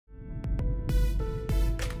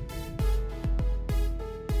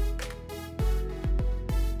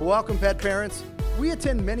Welcome, pet parents. We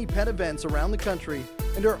attend many pet events around the country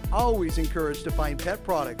and are always encouraged to find pet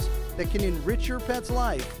products that can enrich your pet's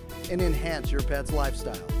life and enhance your pet's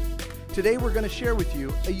lifestyle. Today we're going to share with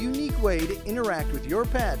you a unique way to interact with your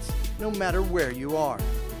pets no matter where you are.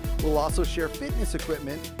 We'll also share fitness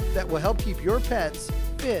equipment that will help keep your pets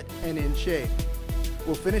fit and in shape.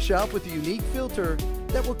 We'll finish up with a unique filter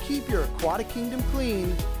that will keep your aquatic kingdom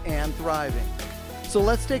clean and thriving. So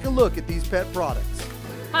let's take a look at these pet products.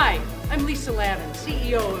 Hi, I'm Lisa Lavin,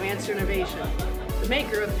 CEO of Answer Innovation, the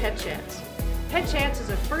maker of Pet Chats. Pet Chats is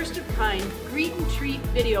a first-of-kind greet and treat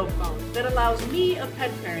video phone that allows me, a pet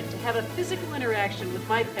parent, to have a physical interaction with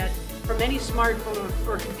my pet from any smartphone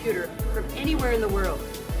or computer from anywhere in the world.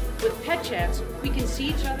 With Pet Chats, we can see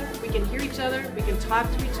each other, we can hear each other, we can talk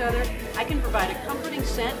to each other, I can provide a comforting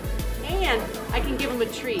scent, and I can give them a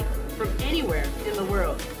treat from anywhere in the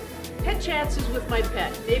world. Pet Chats is with my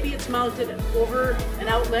pet. Maybe it's mounted over an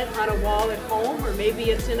outlet on a wall at home, or maybe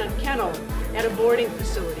it's in a kennel at a boarding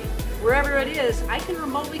facility. Wherever it is, I can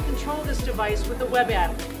remotely control this device with a web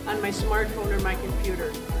app on my smartphone or my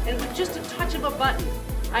computer. And with just a touch of a button,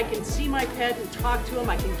 I can see my pet and talk to him,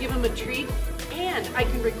 I can give him a treat, and I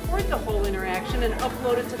can record the whole interaction and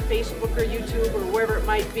upload it to Facebook or YouTube or wherever it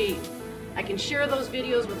might be. I can share those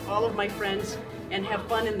videos with all of my friends and have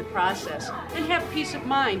fun in the process, and have peace of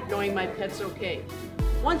mind knowing my pet's okay.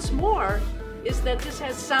 Once more is that this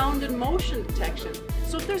has sound and motion detection.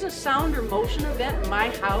 So if there's a sound or motion event in my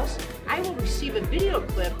house, I will receive a video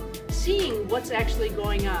clip seeing what's actually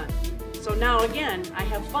going on. So now again, I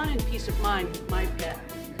have fun and peace of mind with my pet.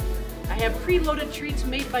 I have preloaded treats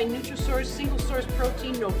made by Nutrisource, single source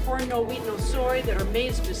protein, no corn, no wheat, no soy, that are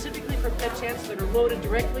made specifically for Pet Chats, that are loaded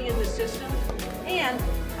directly in the system. And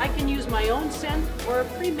I can use my own scent or a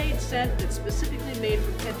pre-made scent that's specifically made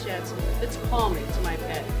for Pet Chats that's calming to my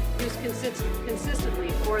pet, used consistently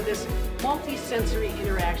for this multi-sensory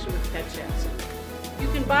interaction with Pet Chats. You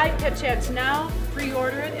can buy Pet Chats now,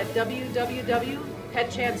 pre-order it at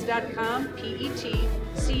www.petchats.com,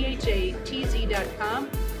 petchatz.com,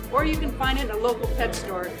 or you can find it in a local pet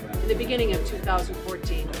store in the beginning of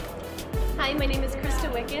 2014. Hi, my name is Krista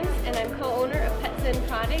Wickens, and I'm co-owner of PetZen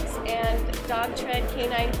Products and Dog Tread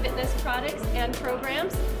Canine Fitness products and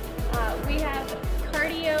programs. We have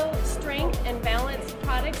cardio, strength, and balance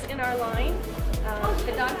products in our line.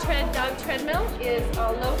 The Dog Tread Dog Treadmill is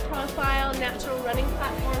a low-profile, natural running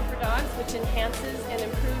platform for dogs, which enhances and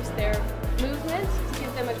improves their movement to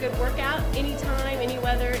give them a good workout anytime, any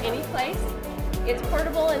weather, any place. It's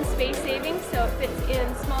portable and space-saving, so it fits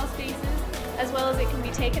in small spaces, as well as it can be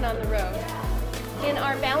taken on the road. In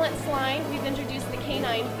our balance line, we've introduced the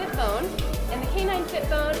Canine FitBone, and the Canine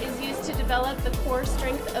FitBone is used to develop the core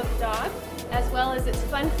strength of the dog, as well as its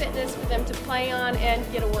fun fitness for them to play on and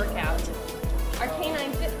get a workout. Our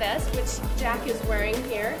Canine Fit Vest, which Jack is wearing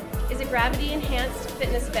here, is a gravity-enhanced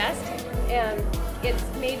fitness vest, and it's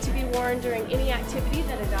made to be worn during any activity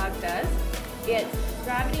that a dog does. It's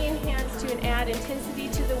gravity enhanced to add intensity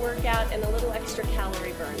to the workout and a little extra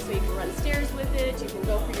calorie burn. So you can run stairs with it, you can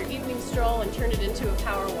go for your evening stroll and turn it into a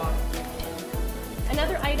power walk.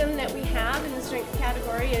 Another item that we have in the strength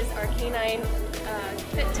category is our Canine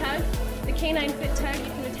Fit Tug. The Canine Fit Tug,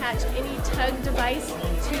 you can attach any tug device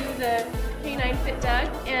to the Canine Fit Tug,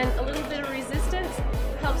 and a little bit of resistance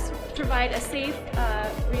helps provide a safe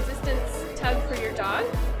resistance tug for your dog.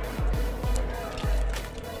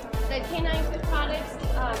 The Canine Fit products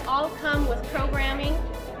all come with programming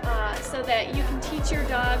so that you can teach your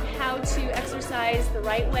dog how to exercise the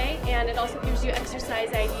right way, and it also gives you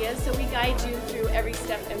exercise ideas, so we guide you through every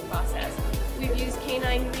step and process. We've used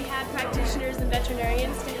canine rehab practitioners and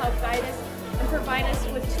veterinarians to help guide us and provide us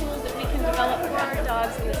with tools that we can develop for our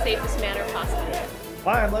dogs in the safest manner possible.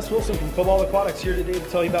 Hi, I'm Les Wilson from Cobalt Aquatics, here today to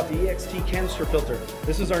tell you about the EXT canister filter.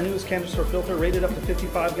 This is our newest canister filter, rated up to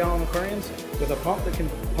 55-gallon aquariums with a pump that can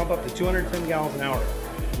pump up to 210 gallons an hour.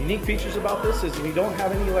 Unique features about this is we don't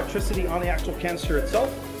have any electricity on the actual canister itself.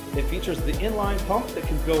 It features the inline pump that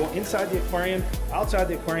can go inside the aquarium, outside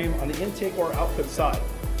the aquarium, on the intake or output side.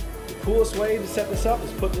 The coolest way to set this up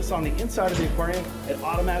is put this on the inside of the aquarium. It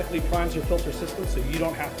automatically primes your filter system so you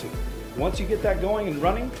don't have to. Once you get that going and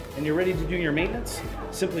running and you're ready to do your maintenance,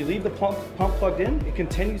 simply leave the pump plugged in. It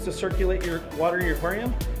continues to circulate your water in your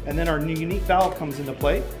aquarium, and then our new unique valve comes into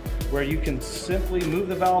play where you can simply move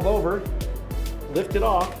the valve over, lift it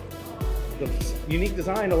off. The unique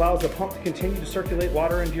design allows the pump to continue to circulate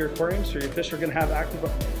water into your aquarium, so your fish are going to have active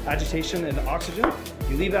agitation and oxygen.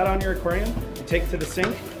 You leave that on your aquarium, you take it to the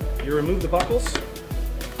sink, you remove the buckles,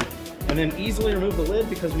 and then easily remove the lid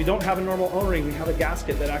because we don't have a normal O-ring, we have a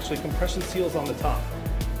gasket that actually compression seals on the top.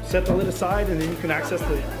 Set the lid aside and then you can access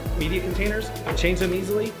the media containers, change them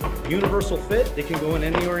easily. Universal fit, they can go in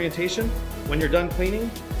any orientation. When you're done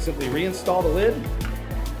cleaning, simply reinstall the lid,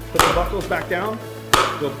 put the buckles back down,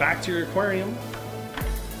 go back to your aquarium,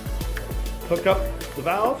 hook up the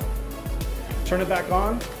valve, turn it back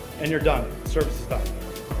on, and you're done. Service is done.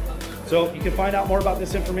 So you can find out more about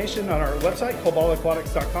this information on our website,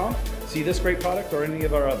 cobalaquatics.com. See this great product or any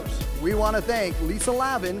of our others. We want to thank Lisa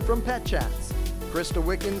Lavin from Pet Chats, Krista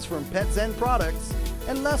Wickens from PetZen Products,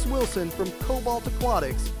 and Les Wilson from Cobalt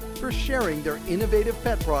Aquatics for sharing their innovative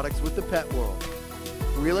pet products with the pet world.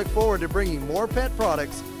 We look forward to bringing more pet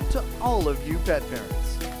products to all of you pet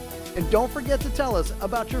parents. And don't forget to tell us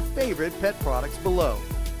about your favorite pet products below.